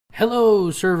Hello,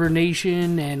 Server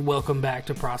Nation, and welcome back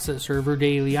to Process Server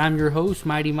Daily. I'm your host,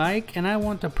 Mighty Mike, and I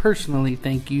want to personally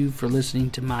thank you for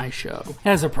listening to my show.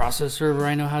 As a process server,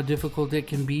 I know how difficult it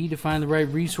can be to find the right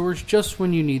resource just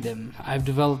when you need them. I've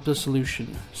developed a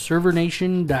solution.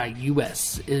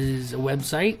 ServerNation.us is a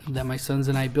website that my sons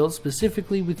and I built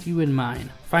specifically with you in mind.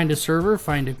 Find a server,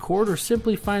 find a court, or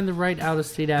simply find the right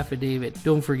out-of-state affidavit.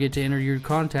 Don't forget to enter your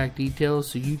contact details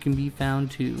so you can be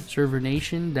found too.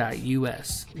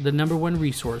 ServerNation.us, the #1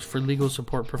 resource for legal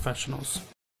support professionals.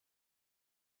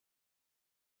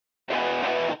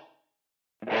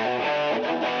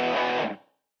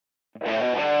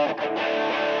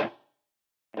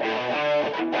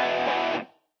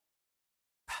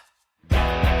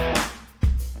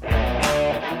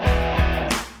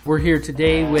 We're here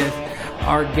today with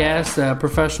our guest, a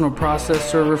professional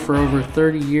process server for over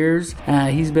 30 years.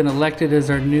 He's been elected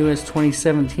as our newest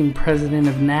 2017 president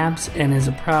of NAPS and is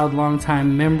a proud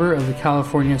longtime member of the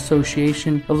California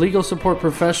Association of Legal Support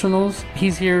Professionals.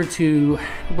 He's here to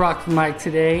rock the mic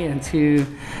today and to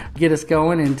get us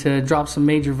going and to drop some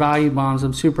major value bombs.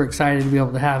 I'm super excited to be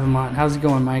able to have him on. How's it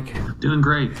going, Mike? Doing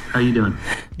great. How you doing?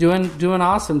 Doing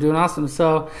awesome.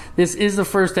 So this is the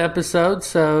first episode,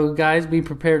 so guys, be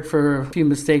prepared for a few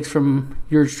mistakes from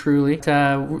yours truly.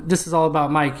 This is all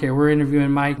about Mike here. We're interviewing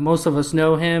Mike. Most of us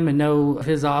know him and know of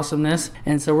his awesomeness,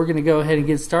 and so we're going to go ahead and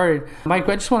get started. Mike,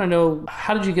 I just want to know,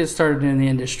 how did you get started in the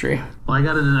industry? Well, I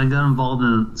got involved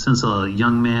in it since a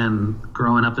young man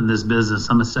growing up in this business.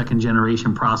 I'm a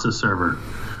second-generation process server.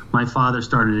 My father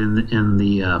started in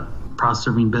the process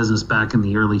serving business back in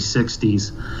the early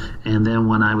 60s, and then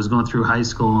when I was going through high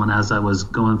school and as I was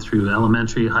going through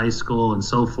elementary, high school, and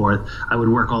so forth, I would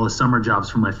work all the summer jobs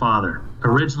for my father.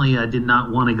 Originally, I did not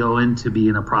want to go into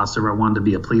being a process server. I wanted to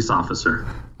be a police officer.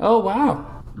 Oh, wow.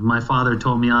 My father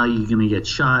told me, you're going to get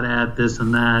shot at, this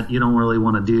and that. You don't really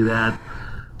want to do that.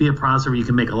 Be a process server, you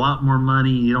can make a lot more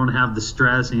money. You don't have the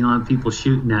stress, and you don't have people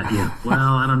shooting at you.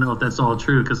 Well, I don't know if that's all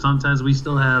true, because sometimes we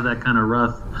still have that kind of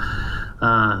rough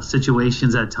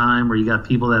situations at time where you got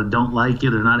people that don't like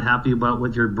you, they're not happy about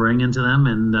what you're bringing to them,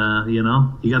 and you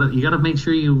gotta make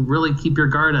sure you really keep your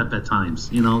guard up at times.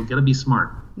 Gotta be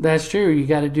smart. That's true. You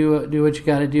got to do what you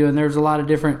got to do, and there's a lot of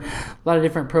different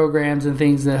programs and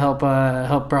things that help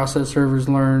process servers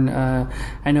learn.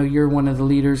 I know you're one of the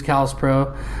leaders.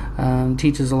 CalsPro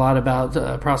teaches a lot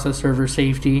about process server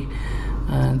safety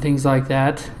and things like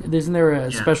that. Isn't there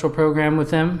a special program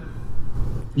with them?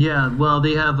 Yeah, well,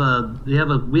 we have a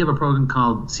program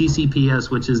called CCPS,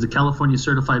 which is the California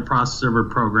Certified Process Server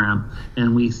Program,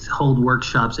 and we hold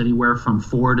workshops anywhere from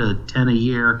 4 to 10 a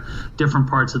year, different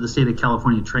parts of the state of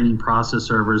California, training process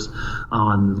servers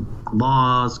on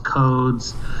laws,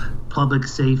 codes, public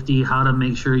safety, how to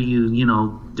make sure you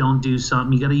don't do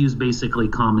something. You got to use basically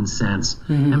common sense,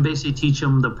 and basically teach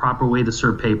them the proper way to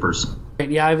serve papers.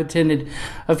 Yeah, I've attended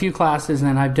a few classes,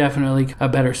 and I'm definitely a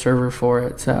better server for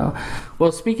it. So,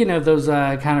 well, speaking of those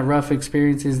kind of rough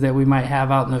experiences that we might have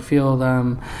out in the field,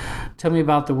 tell me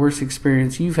about the worst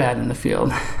experience you've had in the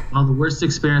field. Well, the worst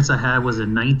experience I had was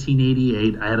in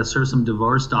 1988. I had to serve some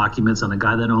divorce documents on a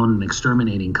guy that owned an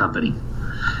exterminating company.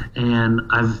 And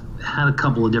I've had a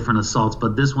couple of different assaults,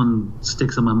 but this one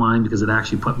sticks in my mind because it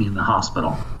actually put me in the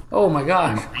hospital. Oh, my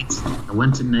gosh. I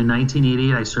went in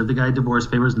 1988. I served the guy divorce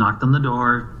papers, knocked on the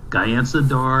door. Guy answered the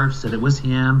door, said it was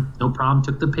him. No problem,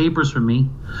 took the papers from me,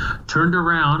 turned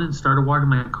around and started walking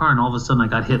my car, and all of a sudden I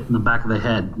got hit in the back of the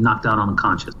head, knocked out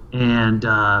unconscious. And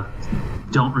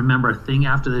don't remember a thing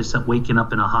after this except waking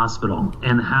up in a hospital.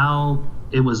 And how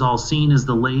it was all seen as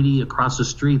the lady across the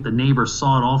street, the neighbor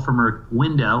saw it all from her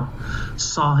window,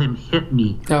 saw him hit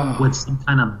me with some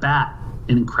kind of bat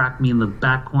and cracked me in the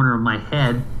back corner of my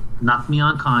head, knocked me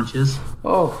unconscious,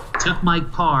 took my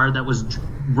car that was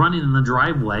running in the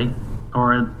driveway,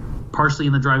 or partially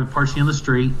in the driveway, partially in the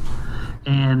street,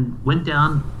 and went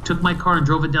down, took my car and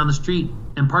drove it down the street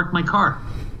and parked my car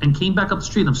and came back up the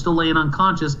street. I'm still laying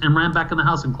unconscious and ran back in the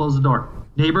house and closed the door.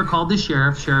 Neighbor called the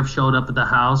sheriff. Sheriff showed up at the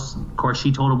house. Of course,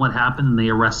 she told him what happened, and they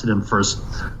arrested him first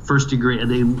degree.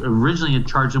 They originally had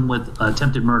charged him with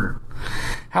attempted murder.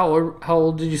 How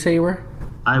old did you say you were?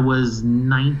 I was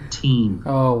 19.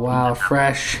 Oh, wow,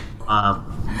 fresh.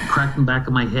 Cracked in the back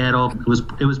of my head.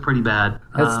 It was pretty bad.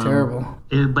 That's terrible.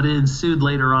 But it ensued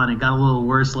later on. It got a little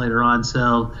worse later on.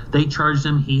 So they charged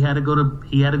him. He had to go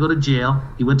to jail.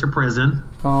 He went to prison.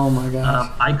 Oh my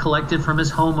gosh. I collected from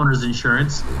his homeowner's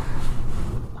insurance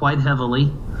quite heavily.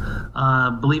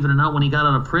 Believe it or not, when he got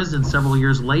out of prison several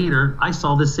years later, I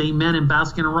saw the same man in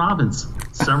Baskin-Robbins.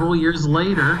 Several years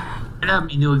later, Yeah,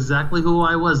 he knew exactly who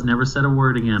I was, never said a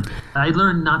word again. I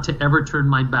learned not to ever turn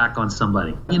my back on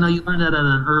somebody. You know, you learn that at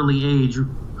an early age.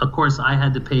 Of course, I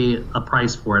had to pay a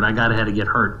price for it. I had to get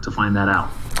hurt to find that out.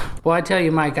 Well, I tell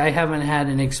you, Mike, I haven't had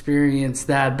an experience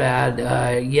that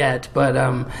bad yet, but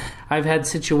I've had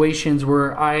situations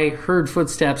where I heard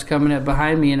footsteps coming up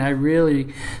behind me, and I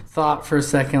really thought for a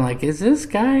second, like, could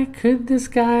this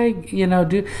guy, you know,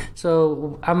 do?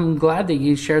 So I'm glad that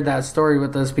you shared that story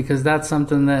with us, because that's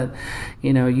something that,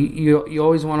 you know, you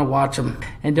always want to watch them.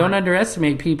 And don't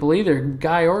underestimate people either,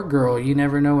 guy or girl. You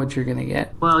never know what you're going to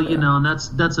get. Well, you know, and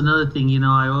that's another thing. You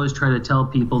know, I always try to tell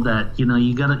people that, you know,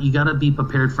 you gotta be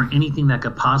prepared for anything that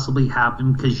could possibly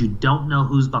happen, because you don't know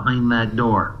who's behind that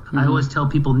door. Mm-hmm. I always tell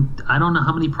people, I don't know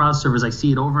how many process servers, I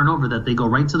see it over and over, that they go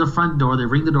right to the front door, they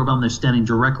ring the doorbell, and they're standing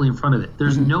directly in front of it.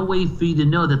 There's no way for you to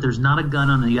know that there's not a gun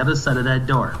on the other side of that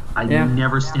door. I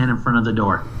never stand in front of the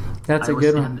door. That's a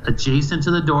good one. Adjacent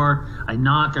to the door, I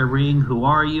knock, I ring, who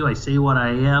are you? I say what I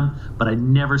am, but I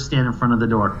never stand in front of the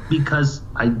door, because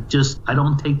I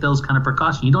don't take those kind of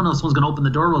precautions. You don't know if someone's going to open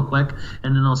the door real quick,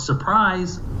 and then they'll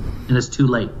surprise, and it's too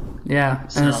late. Yeah,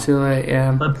 and it's too late,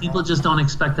 yeah. But people just don't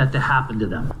expect that to happen to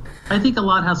them. I think a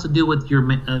lot has to do with your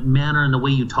manner and the way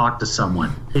you talk to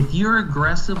someone. If you're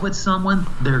aggressive with someone,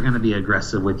 they're going to be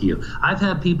aggressive with you. I've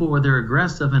had people where they're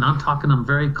aggressive, and I'm talking to them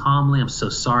very calmly. I'm so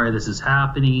sorry this is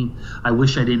happening. I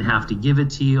wish I didn't have to give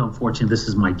it to you. Unfortunately, this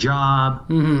is my job.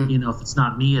 Mm-hmm. You know, if it's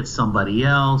not me, it's somebody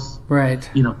else. Right.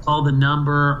 You know, call the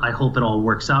number. I hope it all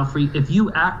works out for you. If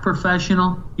you act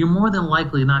professional, you're more than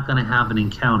likely not going to have an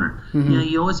encounter. Mm-hmm. You know,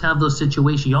 you always have those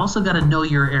situations. You also got to know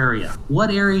your area. What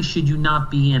areas should you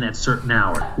not be in at certain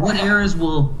hours? What areas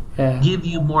will give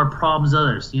you more problems than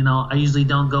others? You know, I usually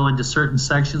don't go into certain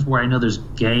sections where I know there's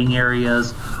gang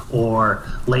areas, or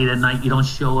late at night you don't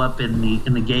show up in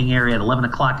the gang area at 11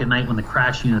 o'clock at night when the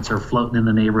crash units are floating in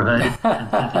the neighborhood and thinking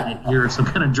that you're some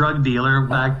kind of drug dealer. In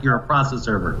fact, you're a process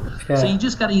server. So you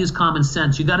just got to use common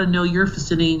sense. You got to know your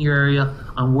vicinity and your area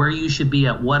on where you should be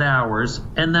at what hours,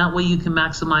 and that way you can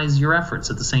maximize your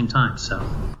efforts at the same time. So,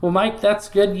 well, Mike, that's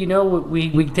good. You know,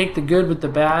 we take the good with the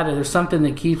bad, and there's something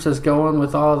that keeps us going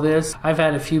with all this. I've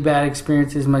had a few bad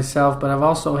experiences myself, but I've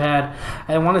also had,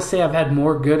 I want to say I've had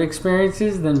more good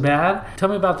experiences than bad. Tell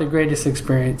me about the greatest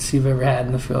experience you've ever had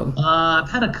in the field. I've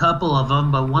had a couple of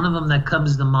them, but one of them that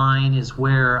comes to mind is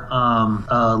where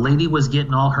a lady was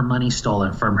getting all her money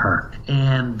stolen from her,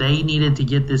 and they needed to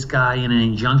get this guy in an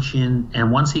injunction,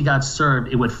 and once he got served,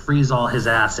 it would freeze all his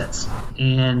assets,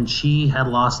 and she had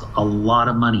lost a lot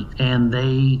of money, and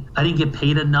I didn't get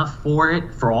paid enough for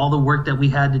it, for all the work that we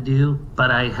had to do, but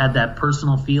I had that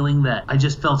personal feeling that I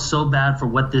just felt so bad for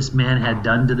what this man had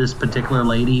done to this particular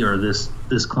lady, or this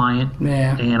client.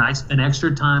 Yeah. And I spent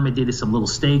extra time. I did some little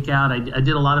stakeout. I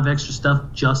did a lot of extra stuff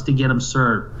just to get him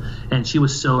served, and she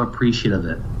was so appreciative of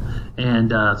it.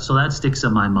 And so that sticks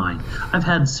in my mind. I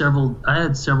had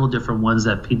several different ones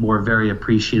that people were very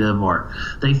appreciative, or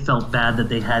they felt bad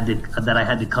that I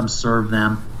had to come serve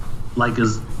them,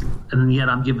 and yet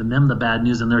I'm giving them the bad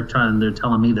news, and they're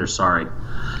telling me they're sorry.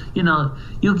 You know,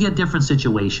 you'll get different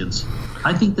situations.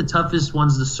 I think the toughest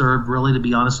ones to serve, really, to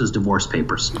be honest, is divorce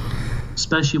papers,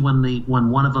 especially when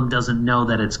one of them doesn't know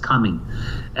that it's coming,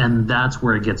 and that's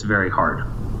where it gets very hard.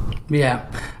 Yeah,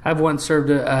 I've once served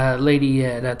a lady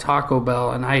at a Taco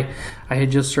Bell, and I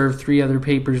had just served 3 other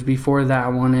papers before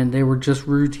that one, and they were just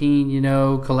routine, you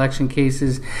know, collection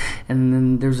cases. And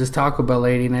then there's this Taco Bell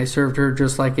lady, and I served her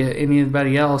just like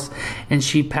anybody else, and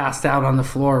she passed out on the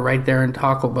floor right there in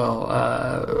Taco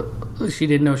Bell. She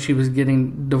didn't know she was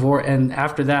getting divorced, and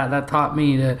after that taught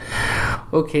me to,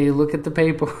 okay, look at the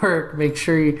paperwork, make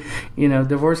sure you know,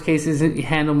 divorce cases, you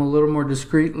handle them a little more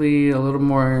discreetly, a little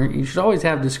more. You should always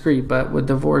have discreet, but with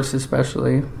divorce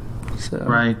especially. So.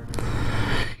 Right.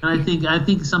 And I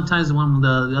think sometimes one of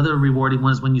the other rewarding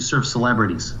ones when you serve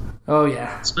celebrities. Oh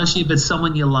yeah. Especially if it's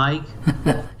someone you like,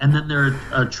 and then they're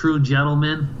a true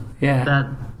gentleman.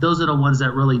 Yeah. Those are the ones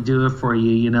that really do it for you,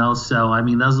 you know. So, I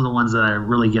mean, those are the ones that I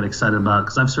really get excited about,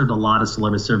 because I've served a lot of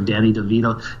celebrities. Served Danny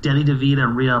DeVito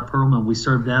and Rhea Perlman. We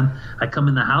served them. I come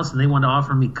in the house, and they want to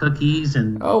offer me cookies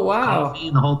and coffee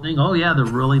and the whole thing. Oh, yeah, they're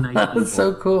really nice people. That's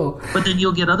so cool. But then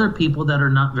you'll get other people that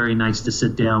are not very nice to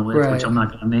sit down with, which I'm not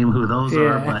going to name who those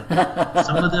are. But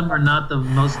some of them are not the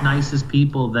most nicest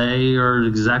people. They are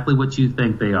exactly what you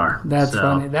think they are. That's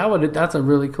funny. That's a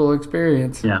really cool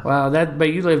experience. Yeah. Wow.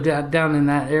 But you lived down in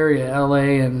that area,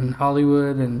 LA and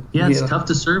Hollywood, and yeah, it's tough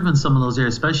to serve in some of those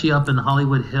areas, especially up in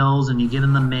Hollywood Hills, and you get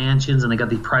in the mansions, and they got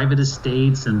the private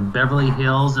estates and Beverly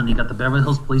Hills, and you got the Beverly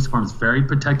Hills Police Department. It's very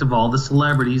protective of all the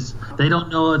celebrities. They don't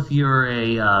know if you're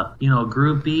a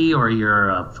groupie, or you're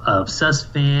a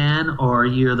obsessed fan, or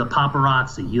you're the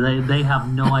paparazzi. They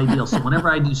have no idea. So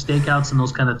whenever I do stakeouts and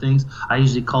those kind of things, I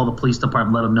usually call the police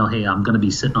department, let them know, hey, I'm going to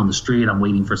be sitting on the street, I'm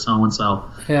waiting for so and so,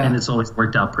 and it's always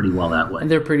worked out pretty well that way.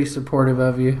 And they're pretty supportive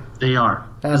of you. They are.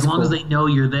 As long as they know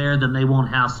you're there, then they won't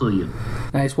hassle you.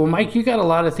 Nice. Well, Mike, you got a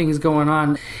lot of things going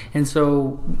on, and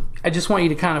so I just want you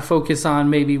to kind of focus on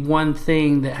maybe one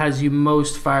thing that has you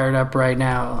most fired up right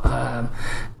now.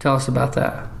 Tell us about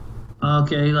that.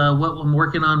 Okay, what I'm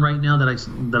working on right now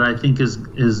that I think is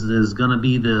going to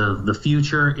be the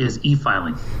future is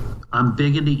e-filing. I'm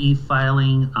big into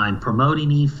e-filing. I'm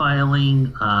promoting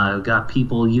e-filing. I've got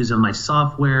people using my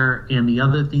software. And the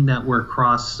other thing that we're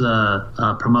cross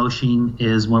promoting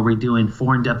is when we're doing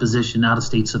foreign deposition,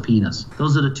 out-of-state subpoenas.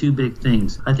 Those are the two big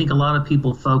things. I think a lot of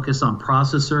people focus on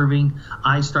process serving.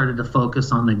 I started to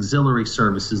focus on the auxiliary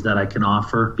services that I can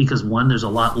offer because, one, there's a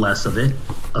lot less of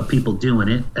people doing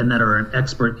it and that are an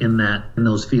expert in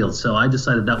those fields. So I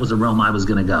decided that was a realm I was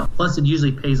going to go. Plus, it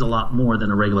usually pays a lot more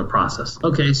than a regular process.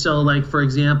 Okay, so like, for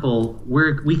example,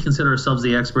 we consider ourselves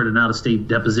the expert in out-of-state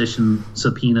deposition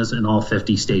subpoenas in all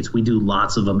 50 states. We do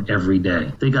lots of them every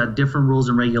day. They got different rules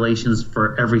and regulations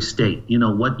for every state. You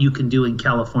know, what you can do in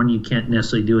California, you can't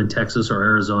necessarily do in Texas or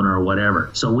Arizona or whatever.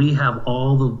 So we have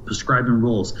all the prescribing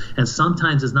rules. And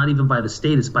sometimes it's not even by the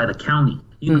state, it's by the county.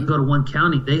 You can go to one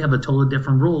county, they have a totally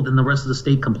different rule than the rest of the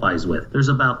state complies with. There's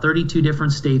about 32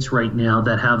 different states right now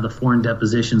that have the Foreign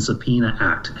Deposition Subpoena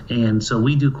Act. And so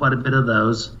we do quite a bit of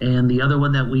those. And the other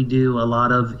one that we do a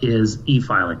lot of is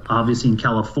e-filing. Obviously in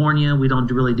California, we don't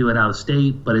really do it out of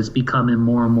state, but it's becoming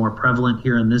more and more prevalent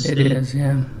here in this state. It is,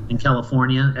 yeah. In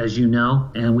California, as you know,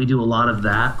 and we do a lot of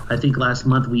that. I think last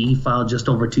month we e-filed just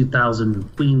over 2,000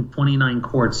 between 29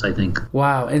 courts, I think.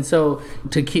 Wow. And so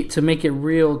to make it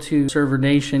real to Server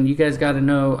Nation, you guys got to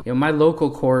know, my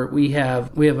local court, we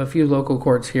have a few local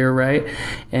courts here, right?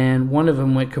 And one of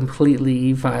them went completely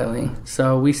e-filing.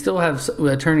 So we still have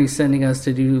attorneys sending us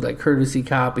to do like courtesy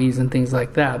copies and things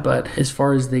like that. But as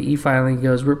far as the e-filing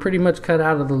goes, we're pretty much cut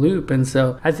out of the loop. And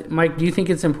so, Mike, do you think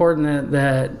it's important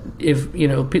that if,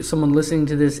 someone listening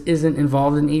to this isn't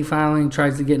involved in e-filing,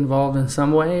 tries to get involved in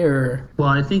some way, or? Well,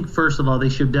 I think first of all, they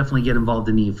should definitely get involved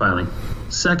in e-filing.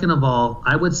 Second of all,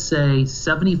 I would say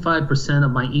 75%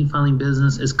 of my e-filing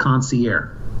business is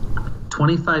concierge.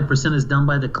 25% is done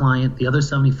by the client. The other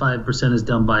 75% is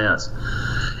done by us.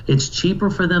 It's cheaper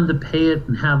for them to pay it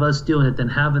and have us doing it than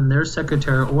having their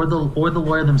secretary or the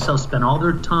lawyer themselves spend all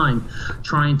their time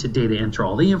trying to data enter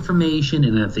all the information.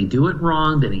 And if they do it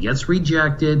wrong, then it gets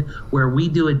rejected. Where we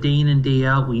do it day in and day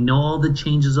out, we know all the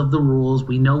changes of the rules.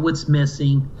 We know what's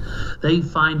missing. They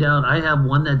find out. I have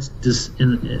one that's just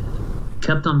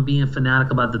kept on being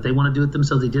fanatic about that. They want to do it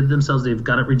themselves. They did it themselves. They've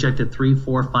got it rejected 3,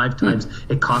 4, 5 times.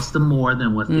 It cost them more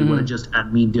than what they would have just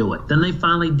had me do it. Then they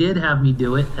finally did have me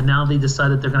do it, and now they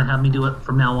decided they're going to have me do it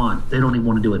from now on. They don't even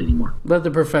want to do it anymore. Let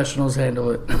the professionals handle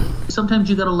it. Sometimes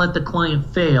you got to let the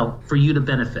client fail for you to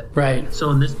benefit. Right. So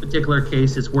in this particular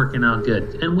case, it's working out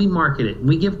good. And we market it.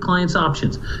 We give clients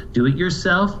options. Do it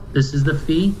yourself. This is the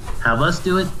fee. Have us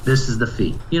do it. This is the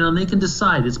fee. And they can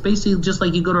decide. It's basically just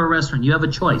like you go to a restaurant. You have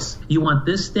a choice. You want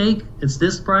this steak, it's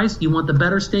this price. You want the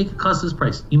better steak, it costs this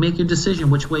price. You make your decision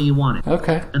which way you want it.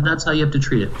 Okay. And that's how you have to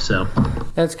treat it. So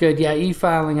that's good. Yeah,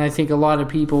 e-filing, I think a lot of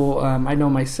people, I know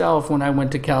myself when I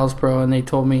went to CalsPro and they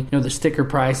told me, the sticker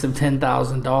price of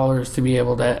 $10,000 to be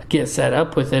able to get set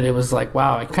up with it, it was like,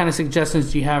 wow. What kind of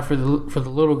suggestions do you have for the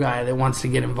little guy that wants to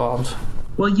get involved?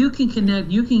 Well, you can connect,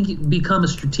 you can become a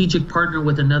strategic partner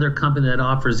with another company that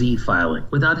offers e-filing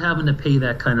without having to pay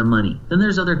that kind of money. Then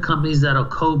there's other companies that'll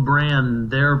co-brand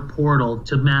their portal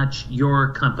to match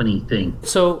your company thing.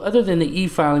 So other than the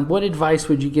e-filing, what advice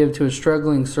would you give to a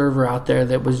struggling server out there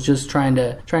that was just trying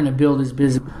to build his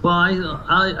business? Well,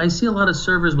 I see a lot of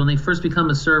servers, when they first become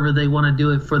a server, they want to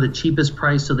do it for the cheapest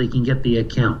price so they can get the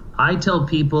account. I tell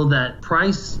people that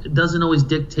price doesn't always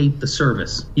dictate the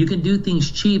service. You can do things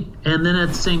cheap, and then at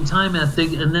the same time,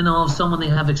 and then all of a sudden when they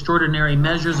have extraordinary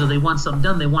measures or they want something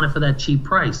done, they want it for that cheap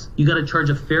price. You got to charge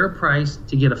a fair price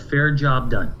to get a fair job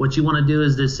done. What you want to do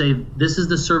is to say, this is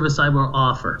the service I will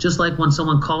offer. Just like when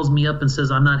someone calls me up and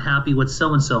says, I'm not happy with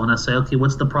so-and-so, and I say, okay,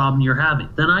 what's the problem you're having?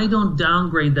 Then I don't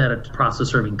downgrade that at process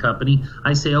serving company.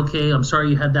 I say, okay, I'm sorry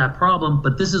you had that problem,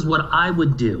 but this is what I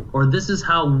would do, or this is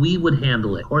how we would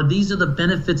handle it, or these are the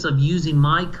benefits of using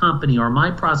my company or my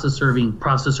process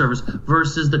servers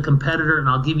versus the competitor, and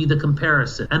I'll give you the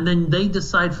comparison. And then they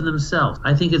decide for themselves.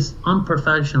 I think it's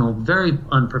unprofessional, very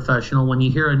unprofessional, when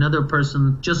you hear another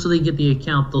person, just so they get the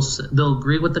account, they'll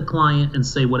agree with the client and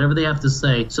say whatever they have to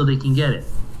say so they can get it.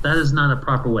 That is not a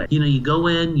proper way. You go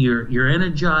in, you're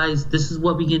energized. This is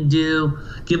what we can do.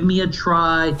 Give me a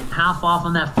try. Half off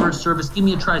on that first service. Give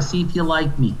me a try. See if you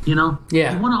like me.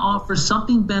 Yeah. You want to offer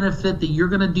something benefit that you're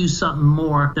going to do something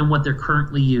more than what they're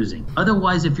currently using.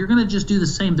 Otherwise, if you're going to just do the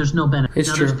same, there's no benefit.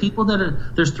 It's true. There's people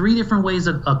there's three different ways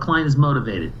a client is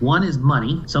motivated. One is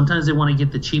money. Sometimes they want to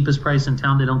get the cheapest price in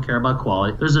town. They don't care about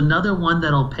quality. There's another one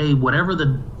that'll pay whatever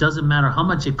doesn't matter how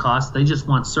much it costs. They just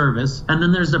want service. And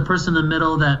then there's the person in the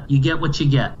middle that you get what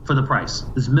you get for the price.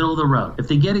 It's middle of the road. If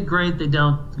they get it, great. They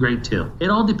don't, great too. It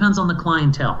all depends on the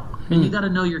clientele. And you got to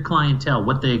know your clientele,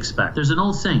 what they expect. There's an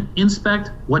old saying, inspect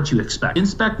what you expect.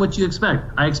 Inspect what you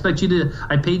expect. I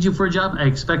paid you for a job. I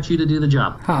expect you to do the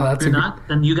job. Oh, that's if you're not,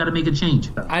 then you got to make a change.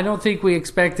 I don't think we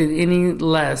expected any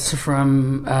less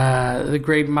from the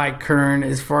great Mike Kern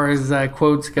as far as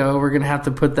quotes go. We're going to have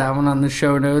to put that one on the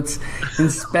show notes.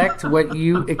 Inspect what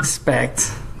you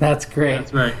expect. That's great.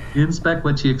 That's right. Inspect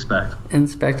what you expect.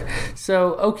 Inspect.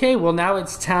 So, okay, well, now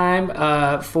it's time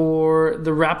for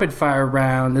the rapid fire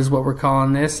round is what we're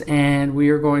calling this. And we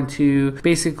are going to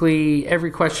basically, every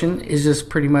question is just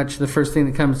pretty much the first thing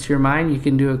that comes to your mind. You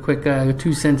can do a quick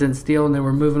 2-sentence deal, and then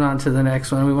we're moving on to the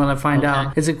next one. We want to find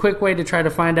out. It's a quick way to try to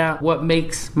find out what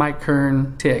makes Mike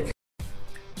Kern tick.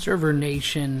 Server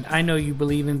Nation, I know you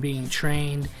believe in being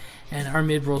trained. And our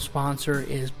mid-roll sponsor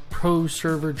is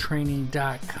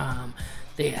ProServerTraining.com.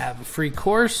 They have a free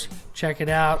course. Check it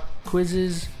out.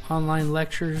 Quizzes, online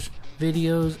lectures,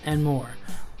 videos, and more.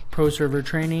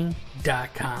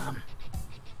 ProServerTraining.com.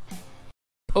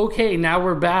 Okay, now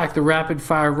we're back. The rapid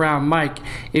fire round. Mike,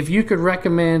 if you could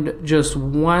recommend just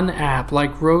one app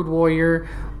like Road Warrior,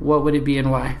 what would it be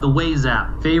and why? The Waze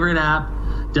app. Favorite app.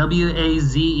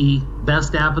 WAZE.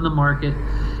 Best app in the market.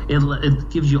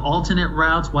 It gives you alternate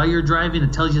routes while you're driving.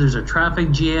 It tells you there's a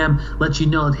traffic jam, lets you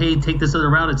know, hey, take this other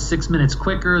route. It's 6 minutes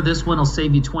quicker. This one will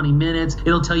save you 20 minutes.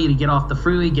 It'll tell you to get off the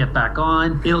freeway, get back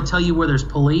on. It'll tell you where there's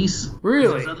police.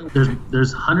 Really?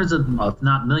 There's hundreds of, if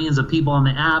not millions of people on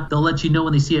the app. They'll let you know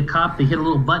when they see a cop. They hit a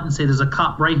little button, say there's a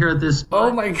cop right here at this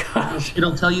spot. Oh my gosh.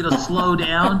 It'll tell you to slow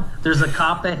down. There's a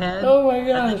cop ahead. Oh my gosh.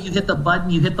 And then you hit the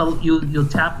button. You'll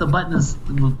tap the button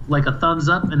like a thumbs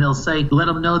up, and it'll say, let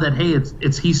them know that, hey,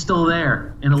 he's still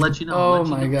there, and it'll let you know. Oh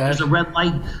my gosh. There's a red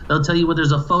light. They'll tell you when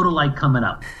there's a photo light coming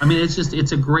up. I mean,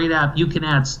 it's a great app. You can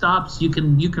add stops. You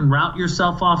can route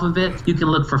yourself off of it. You can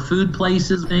look for food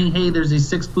places, saying, hey, there's these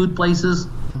 6 food places.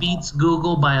 Beats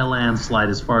Google by a landslide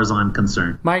as far as I'm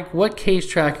concerned. Mike, what case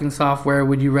tracking software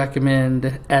would you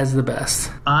recommend as the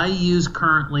best? I use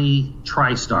currently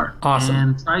TriStar. Awesome.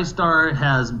 And TriStar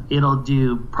it'll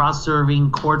do process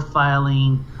serving, court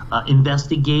filing,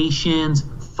 investigations,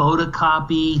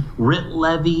 photocopy, writ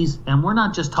levies, and we're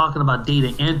not just talking about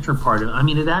data entry part of it. I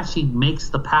mean, it actually makes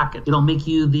the packet. It'll make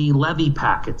you the levy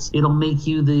packets. It'll make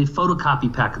you the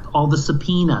photocopy packets, all the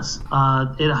subpoenas.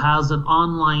 It has an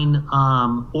online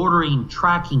ordering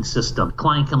tracking system.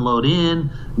 Client can load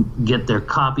in, get their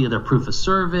copy of their proof of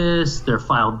service, their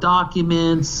filed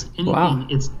documents, anything. Wow.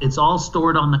 It's all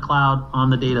stored on the cloud, on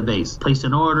the database. Place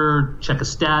an order, check a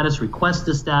status, request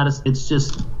a status.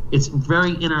 It's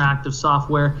very interactive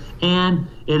software, and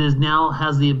it now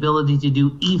has the ability to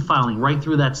do e-filing right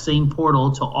through that same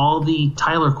portal to all the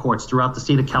Tyler courts throughout the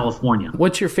state of California.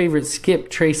 What's your favorite skip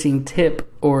tracing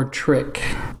tip or trick?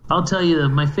 I'll tell you,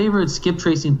 my favorite skip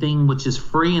tracing thing, which is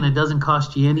free and it doesn't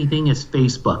cost you anything, is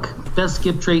Facebook. Best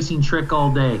skip tracing trick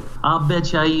all day. I'll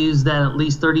bet you I use that at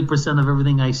least 30% of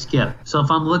everything I skip. So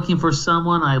if I'm looking for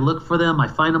someone, I look for them, I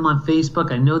find them on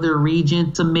Facebook, I know their region.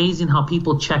 It's amazing how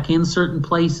people check in certain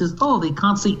places. Oh, they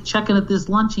constantly checking at this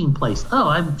lunching place. Oh,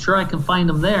 I'm sure I can find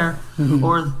them there. Mm-hmm.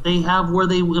 Or they have where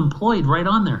they employed right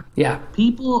on there. Yeah.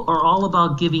 People are all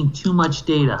about giving too much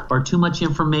data or too much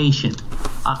information.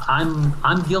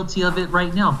 I'm guilty of it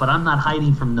right now, but I'm not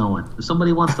hiding from no one. If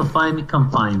somebody wants to find me,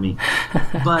 come find me.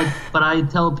 But I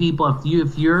tell people,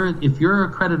 if you're a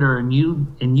creditor and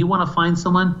you want to find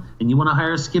someone and you want to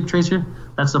hire a skip tracer,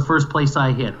 that's the first place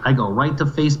I hit. I go right to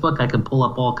Facebook. I can pull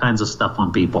up all kinds of stuff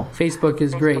on people. Facebook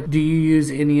is great. Do you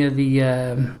use any of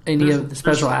the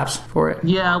special apps for it?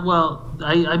 Yeah, well,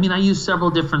 I mean, I use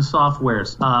several different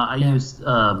softwares. I use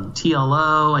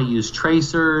TLO. I use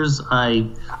tracers. I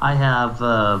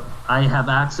I have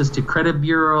access to credit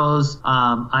bureaus.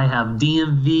 I have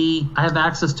DMV. I have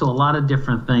access to a lot of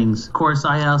different things. Of course,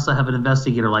 I also have an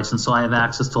investigator license, so I have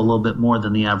access to a little bit more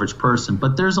than the average person.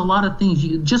 But there's a lot of things.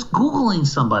 You just Googling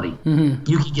somebody,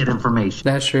 you can get information.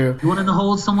 That's true. You want to know how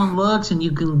old someone looks, and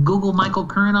you can Google Michael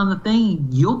Kern on the thing.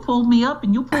 You'll pull me up,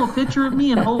 and you'll pull a picture of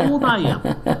me and how old I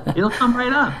am. It'll come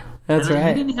right up. That's right.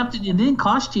 You didn't have to. It didn't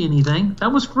cost you anything.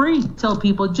 That was free. Tell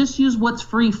people just use what's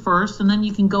free first, and then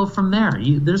you can go from there.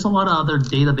 There's a lot of other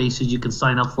databases you can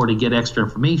sign up for to get extra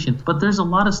information, but there's a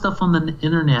lot of stuff on the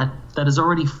internet that is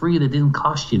already free that didn't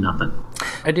cost you nothing.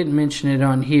 I didn't mention it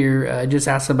on here. I just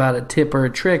asked about a tip or a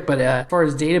trick, but as far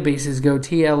as databases go,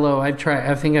 TLO,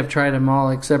 I think I've tried them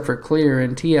all except for Clear,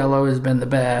 and TLO has been the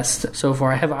best so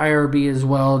far. I have IRB as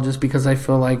well, just because I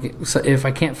feel like if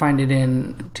I can't find it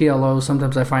in TLO,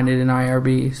 sometimes I find it in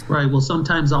IRBs. Right. Well,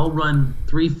 sometimes I'll run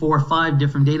 3, 4, 5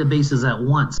 different databases at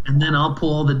once, and then I'll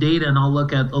pull all the data and I'll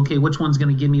look at, okay, which one's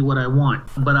going to give me what I want.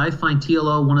 But I find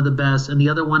TLO one of the best, and the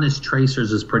other one is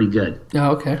Tracers is pretty good.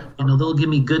 Oh, okay. They'll give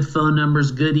me good phone numbers,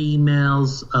 good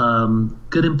emails,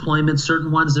 good employment.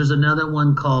 Certain ones, there's another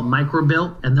one called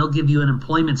Microbilt, and they'll give you an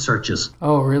employment searches.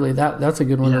 Oh, really? That's a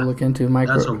good one to look into.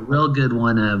 That's a real good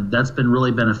one. That's been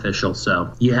really beneficial.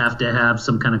 So you have to have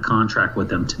some kind of contract with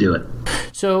them to do it.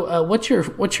 So what's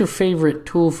your favorite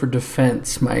tool for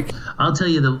defense, Mike? I'll tell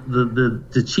you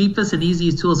the cheapest and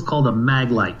easiest tool is called a mag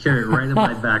light. Carry it right in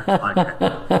my back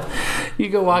pocket. You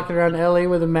go walking around LA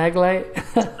with a mag light?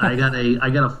 I got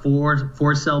a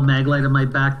four cell mag light in my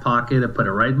back pocket. I put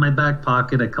it right in my back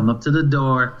pocket. I come up to the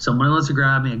door. Someone wants to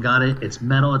grab me. I got it. It's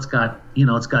metal. It's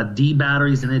got D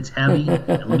batteries and it's heavy. And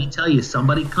let me tell you,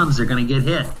 somebody comes, they're going to get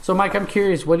hit. So, Mike, I'm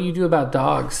curious, what do you do about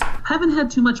dogs? I haven't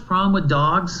had too much problem with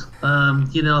dogs.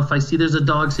 If I see there's a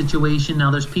dog situation, now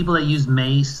there's people that use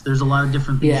mace. There's a lot of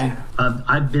different things. Yeah.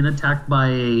 I've been attacked by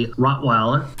a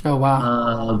Rottweiler. Oh,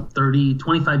 wow.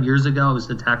 25 years ago, I was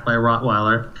attacked by a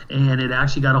Rottweiler, and it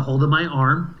actually got a hold of my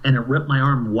arm, and it ripped my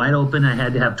arm wide open. I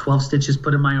had to have 12 stitches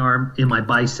put in my arm, in my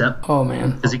bicep. Oh,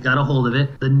 man. Because it got a hold of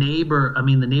it. The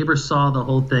neighbor saw the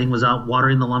whole thing, was out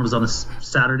watering the lawn, was on a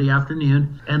Saturday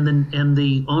afternoon, and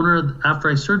the owner, after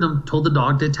I served him, told the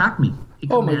dog to attack me.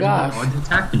 Oh my gosh. The dog to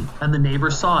attack me. And the neighbor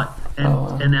saw it.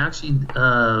 And actually,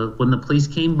 when the police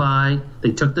came by,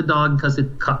 they took the dog because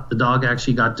the dog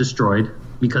actually got destroyed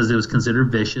because it was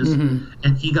considered vicious,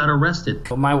 and he got arrested.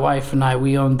 Well, my wife and I,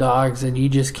 we own dogs, and you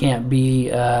just can't be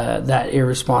that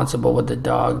irresponsible with the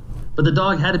dog. But the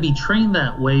dog had to be trained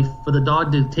that way for the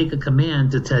dog to take a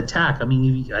command to attack. I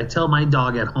mean, I tell my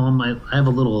dog at home, I have a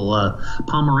little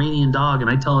Pomeranian dog, and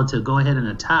I tell it to go ahead and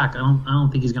attack. I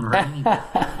don't think he's going to hurt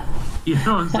anybody. You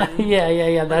know what I'm saying?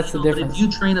 Yeah. That's the difference. But if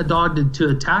you train a dog to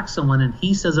attack someone and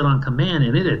he says it on command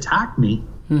and it attacked me,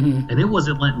 and it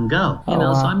wasn't letting go,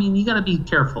 Wow. So I mean, you got to be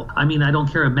careful. I mean, I don't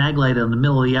carry a mag light in the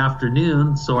middle of the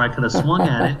afternoon, so I could have swung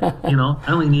at it.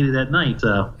 I only need it at night.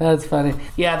 So that's funny.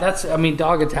 Yeah,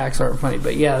 dog attacks aren't funny,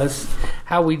 but yeah, that's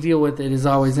how we deal with it is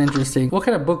always interesting. What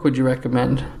kind of book would you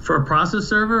recommend for a process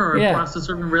server or a process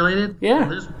server related?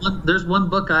 Yeah, there's one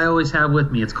book I always have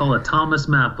with me. It's called a Thomas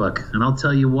map book, and I'll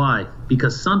tell you why.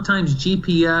 Because sometimes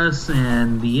GPS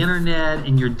and the internet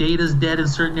and your data's dead in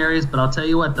certain areas, but I'll tell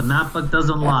you what, the map book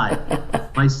doesn't lie.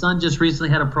 My son just recently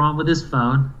had a problem with his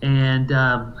phone, and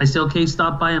I said, okay,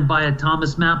 stop by and buy a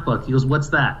Thomas map book. He goes, what's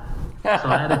that? So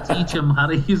I had to teach him how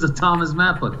to use a Thomas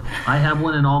map book. I have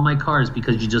one in all my cars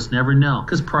because you just never know.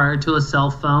 Because prior to a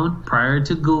cell phone, prior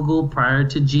to Google, prior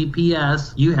to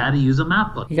GPS, you had to use a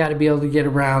map book. You got to be able to get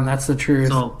around. That's the truth.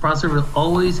 So processor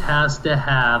always has to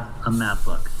have a map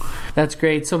book. That's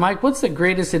great. So, Mike, what's the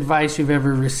greatest advice you've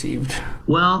ever received?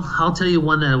 Well, I'll tell you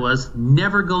one that was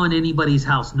never go in anybody's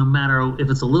house, no matter if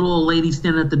it's a little old lady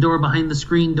standing at the door behind the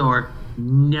screen door.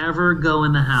 Never go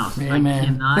in the house.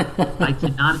 Amen. I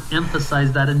cannot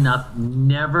emphasize that enough.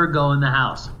 Never go in the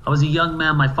house. I was a young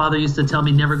man. My father used to tell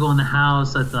me never go in the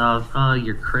house. I thought, oh,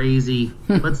 you're crazy.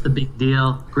 What's the big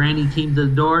deal? Granny came to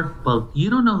the door. Well, you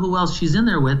don't know who else she's in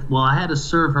there with. Well, I had to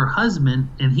serve her husband,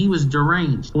 and he was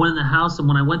deranged. I went in the house, and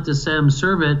when I went to say him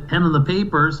serve it, hand him the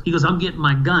papers, he goes, I'm getting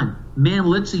my gun. Man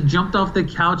literally jumped off the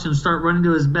couch and started running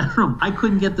to his bedroom. I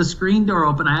couldn't get the screen door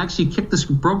open. I actually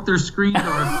broke their screen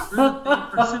door, threw the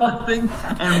papers in the thing,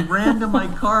 and ran to my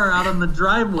car out on the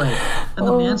driveway. And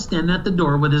the man standing at the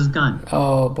door with his gun.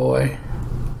 Oh, boy.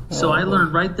 So I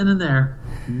learned right then and there,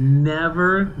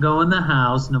 never go in the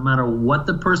house, no matter what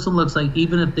the person looks like.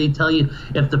 Even if they tell you,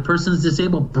 if the person's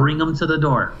disabled, bring them to the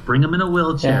door. Bring them in a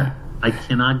wheelchair. I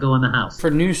cannot go in the house.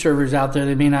 For new servers out there,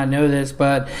 they may not know this,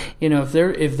 but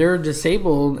if they're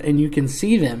disabled and you can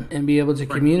see them and be able to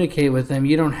communicate with them,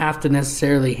 you don't have to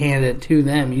necessarily hand it to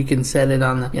them. You can set it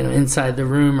on the inside the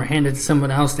room or hand it to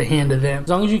someone else to hand to them. As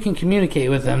long as you can communicate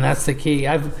with them, that's the key.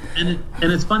 And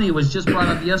it's funny. It was just brought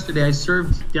up yesterday.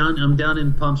 I'm down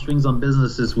in Palm Springs on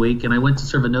business this week, and I went to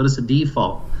serve a notice of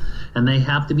default. And they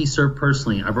have to be served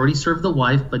personally. I've already served the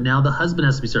wife, but now the husband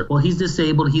has to be served. Well, he's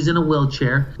disabled. He's in a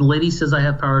wheelchair. The lady says, I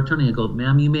have power of attorney. I go,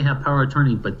 ma'am, you may have power of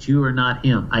attorney, but you are not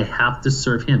him. I have to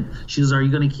serve him. She says, are you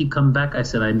going to keep coming back? I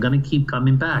said, I'm going to keep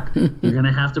coming back. You're going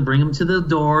to have to bring him to the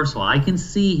door so I can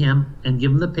see him and give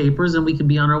him the papers and we can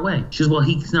be on our way. She says, well,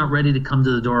 he's not ready to come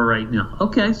to the door right now.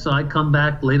 Okay, so I come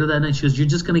back later that night. She goes, you're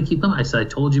just going to keep coming? I said, I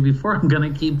told you before, I'm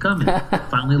going to keep coming.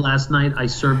 Finally, last night, I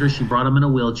served her. She brought him in a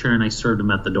wheelchair and I served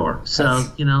him at the door. So,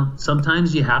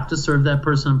 sometimes you have to serve that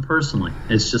person personally.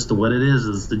 It's just what it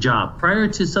is the job. Prior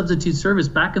to substitute service,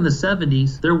 back in the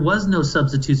 70s, there was no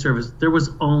substitute service. There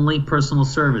was only personal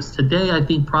service. Today, I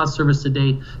think process service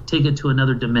today take it to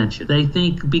another dimension. They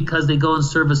think because they go and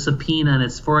serve a subpoena and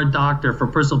it's for a doctor, for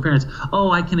personal appearance,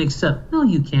 I can accept. No,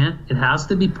 you can't. It has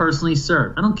to be personally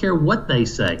served. I don't care what they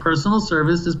say. Personal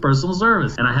service is personal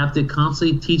service. And I have to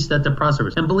constantly teach that to process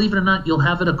servers. And believe it or not, you'll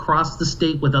have it across the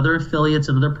state with other affiliates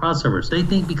and other process servers. They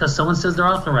think because someone says they're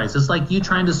authorized. It's like you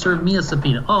trying to serve me a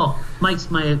subpoena. Oh, Mike's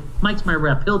my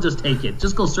rep. He'll just take it.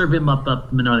 Just go serve him up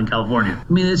in Northern California.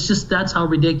 I mean, it's just that's how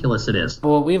ridiculous it is.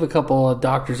 Well, we have a couple of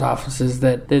doctor's offices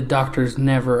that the doctor's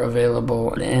never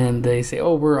available, and they say,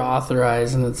 "Oh, we're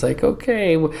authorized," and it's like,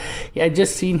 okay, well, I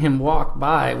just seen him walk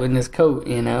by in his coat.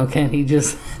 Can he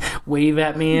just wave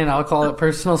at me and I'll call it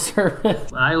personal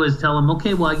service? I always tell him,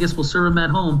 okay, well, I guess we'll serve him at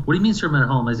home. What do you mean serve him at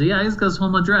home? I say, yeah, he's got his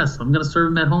home address. I'm going to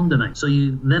serve him at home tonight. So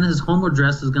then his home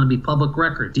address is going to be public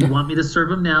record. Do you want me to serve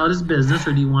him now at his business,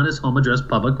 or do you want his home address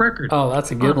public record? Oh,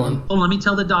 that's a good one. Oh, let me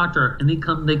tell the doctor. And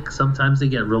sometimes they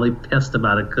get really pissed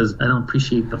about it because I don't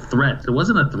appreciate the threat. It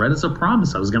wasn't a threat. It's a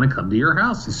promise. I was going to come to your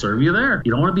house and serve you there.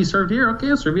 You don't want to be served here? Okay,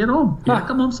 I'll serve you at home. You got to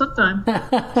come home sometime.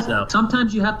 So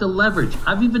sometimes you have to leverage.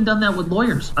 I've even done that with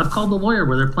lawyers. I've called the lawyer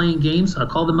where they're playing games. I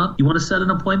call them up. You want to set an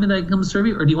appointment that I can come serve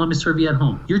you, or do you want me to serve you at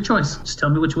home? Your choice. Just tell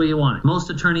me which way you want it. Most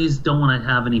attorneys don't want to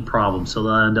have any problems, so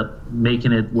they'll end up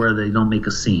making it where they don't make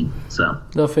a scene. So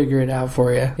they'll figure it out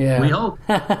for you. Yeah, we hope.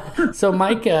 So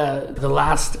Mike, the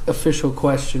last official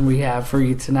question we have for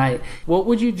you tonight: what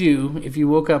would you do if you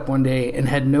woke up one day and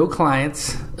had no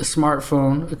clients, a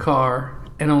smartphone, a car,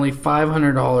 and only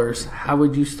 $500? How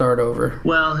would you start over?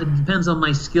 Well, it depends on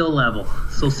my skill level.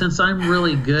 So since I'm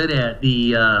really good at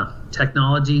the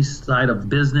technology side of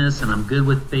business, and I'm good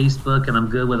with Facebook, and I'm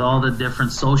good with all the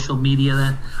different social media,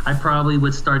 that I probably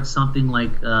would start something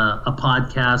like a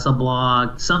podcast, a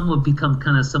blog. Something would become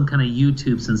some kind of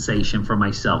YouTube sensation for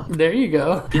myself. There you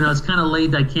go. It's kind of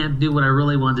late. I can't do what I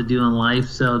really want to do in life.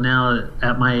 So now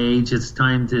at my age, it's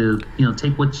time to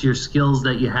take what's your skills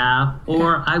that you have.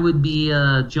 Or I would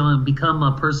become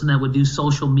a person that would do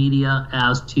social media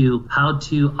as to how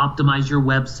to optimize your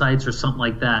websites or something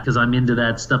like that, because I'm into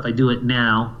that stuff. I do it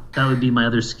now. That would be my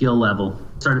other skill level.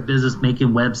 Start a business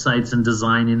making websites and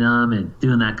designing them and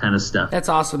doing that kind of stuff. That's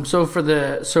awesome. So for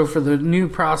the new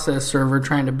process server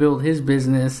trying to build his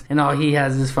business and all he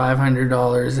has is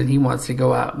 $500 and he wants to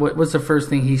go out, what's the first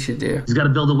thing he should do? He's got to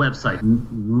build a website.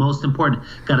 Most important,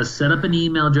 got to set up an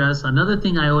email address. Another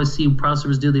thing I always see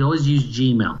processors do, they always use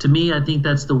Gmail. To me, I think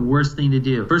that's the worst thing to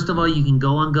do. First of all, you can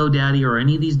go on GoDaddy or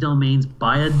any of these domains,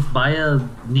 buy a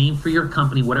name for your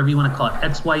company, whatever you want to call it,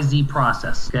 XYZ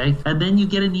process, okay? And then you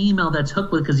get an email that's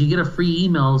hooked with, because you get a free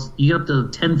emails, you get up to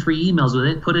 10 free emails with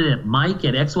it. Put it at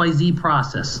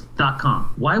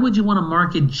mike@xyzprocess.com. Why would you want to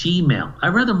market Gmail?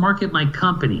 I'd rather market my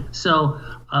company. So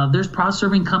there's process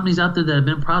serving companies out there that have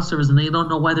been process servers and they don't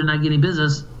know why they're not getting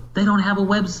business. They don't have a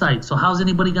website, so how's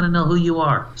anybody going to know who you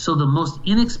are? So the most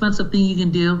inexpensive thing you can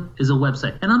do is a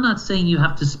website. And I'm not saying you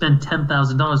have to spend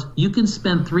 $10,000. You can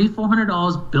spend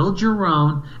 $300-$400, build your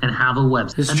own, and have a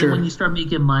website. Then when you start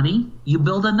making money, you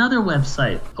build another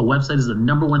website. A website is the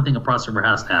number one thing a process server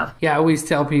has to have. Yeah, I always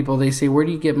tell people, they say, where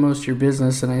do you get most of your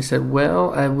business? And I said,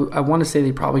 well, I want to say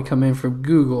they probably come in from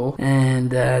Google,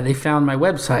 and they found my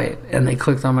website, and they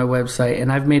clicked on my website. And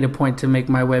I've made a point to make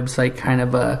my website kind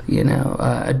of a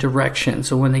direction.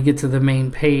 So when they get to the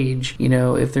main page,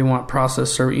 if they want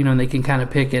process server, and they can kind of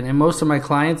pick it. And most of my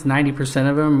clients, 90%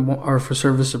 of them are for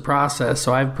service or process.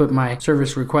 So I've put my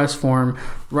service request form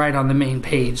right on the main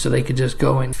page so they could just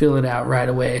go and fill it out right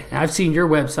away. I've seen your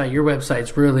website. Your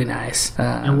website's really nice.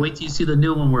 And wait till you see the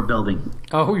new one we're building.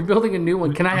 Oh, we're building a new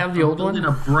one. Can I have the old one? We're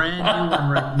building a brand new one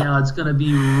right now. It's going to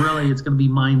be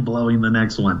mind-blowing, the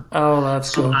next one. Oh,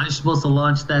 that's cool. So I'm supposed to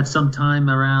launch that sometime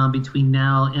around between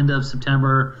now, end of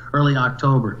September, early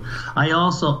October. I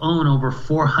also own over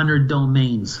 400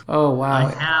 domains. Oh,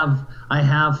 wow. I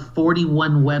have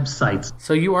 41 websites.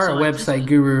 So you are a website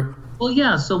guru. Well,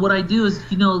 yeah. So what I do is,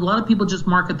 a lot of people just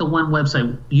market the one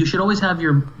website. You should always have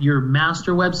your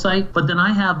master website, but then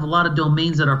I have a lot of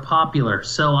domains that are popular.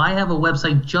 So I have a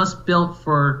website just built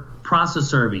for process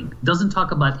serving. Doesn't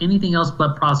talk about anything else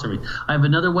but process serving. I have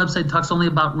another website that talks only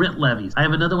about writ levies. I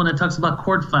have another one that talks about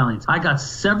court filings. I got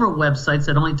several websites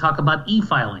that only talk about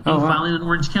e-filing. E-filing in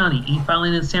Orange County,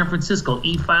 e-filing in San Francisco,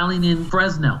 e-filing in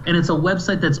Fresno. And it's a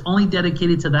website that's only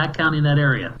dedicated to that county and that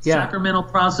area. Yeah.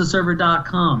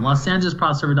 SacramentoProcessServer.com, Los Angeles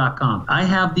ProcessServer.com. I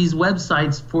have these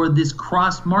websites for this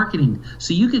cross-marketing.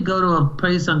 So you could go to a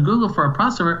place on Google for a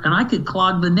process server and I could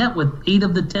clog the net with 8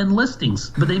 of the 10 listings.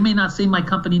 But they may not say my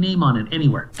company name on it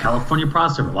anywhere. California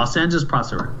process server, Los Angeles process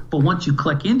server. But once you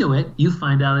click into it, you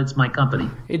find out it's my company.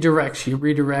 It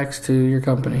redirects to your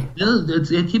company.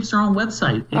 It keeps their own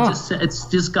website. It's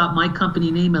just got my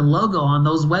company name and logo on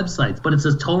those websites, but it's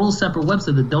a total separate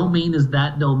website. The domain is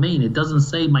that domain. It doesn't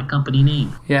say my company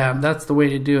name. Yeah, that's the way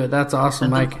to do it. That's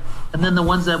awesome, Mike. And then the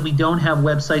ones that we don't have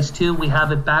websites to, we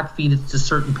have it backfeed to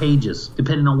certain pages,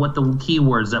 depending on what the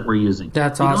keywords that we're using.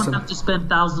 That's awesome. You don't have to spend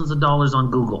thousands of dollars on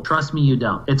Google. Trust me, you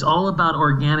don't. It's all about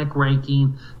organic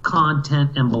ranking,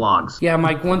 content, and blogs. Yeah,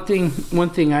 Mike, one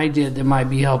thing I did that might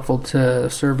be helpful to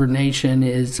Server Nation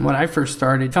is when I first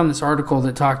started, I found this article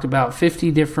that talked about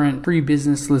 50 different free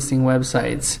business listing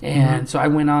websites. And so I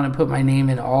went on and put my name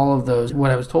in all of those.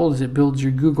 What I was told is it builds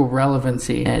your Google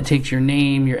relevancy, and it takes your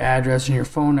name, your address, and your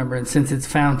phone number. And since it's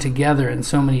found together in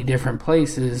so many different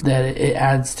places, that it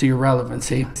adds to your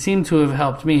relevancy. It seemed to have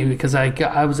helped me because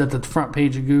I was at the front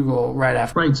page of Google right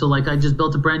after. Right. So like I just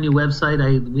built a brand new website.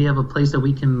 We have a place that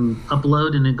we can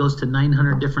upload, and it goes to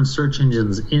 900 different search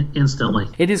engines instantly.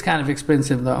 It is kind of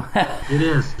expensive, though. It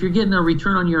is. If you're getting a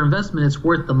return on your investment, it's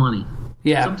worth the money.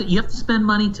 Yeah. You have to spend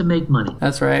money to make money.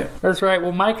 That's right. That's right.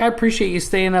 Well, Mike, I appreciate you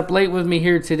staying up late with me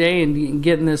here today and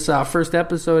getting this first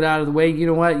episode out of the way. You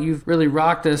know what? You've really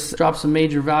rocked us, dropped some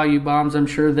major value bombs. I'm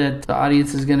sure that the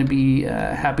audience is going to be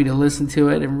happy to listen to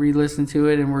it and re-listen to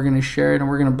it, and we're going to share it, and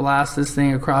we're going to blast this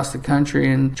thing across the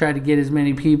country and try to get as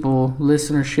many people,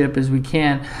 listenership as we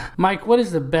can. Mike, what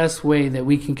is the best way that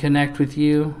we can connect with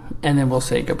you? And then we'll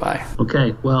say goodbye.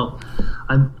 Okay. Well,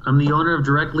 I'm the owner of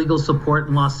Direct Legal Support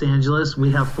in Los Angeles.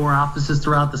 We have 4 offices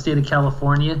throughout the state of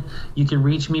California. You can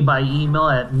reach me by email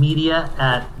at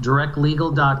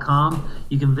media@directlegal.com.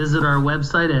 You can visit our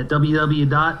website at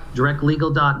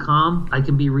www.directlegal.com. I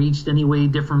can be reached any way,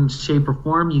 different shape or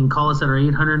form. You can call us at our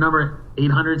 800 number,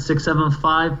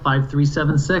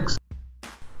 800-675-5376.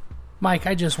 Mike,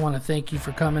 I just want to thank you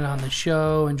for coming on the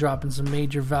show and dropping some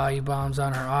major value bombs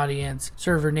on our audience.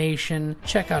 Server Nation,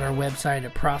 check out our website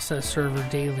at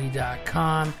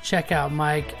processserverdaily.com. Check out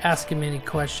Mike, ask him any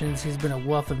questions. He's been a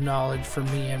wealth of knowledge for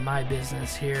me and my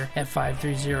business here at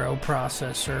 530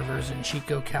 Process Servers in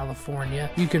Chico,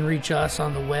 California. You can reach us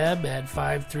on the web at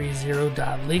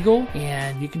 530.legal,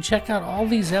 and you can check out all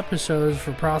these episodes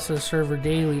for Process Server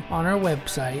Daily on our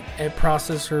website at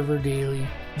processserverdaily.com.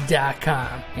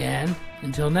 And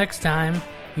until next time,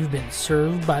 you've been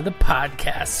served by the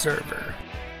podcast server.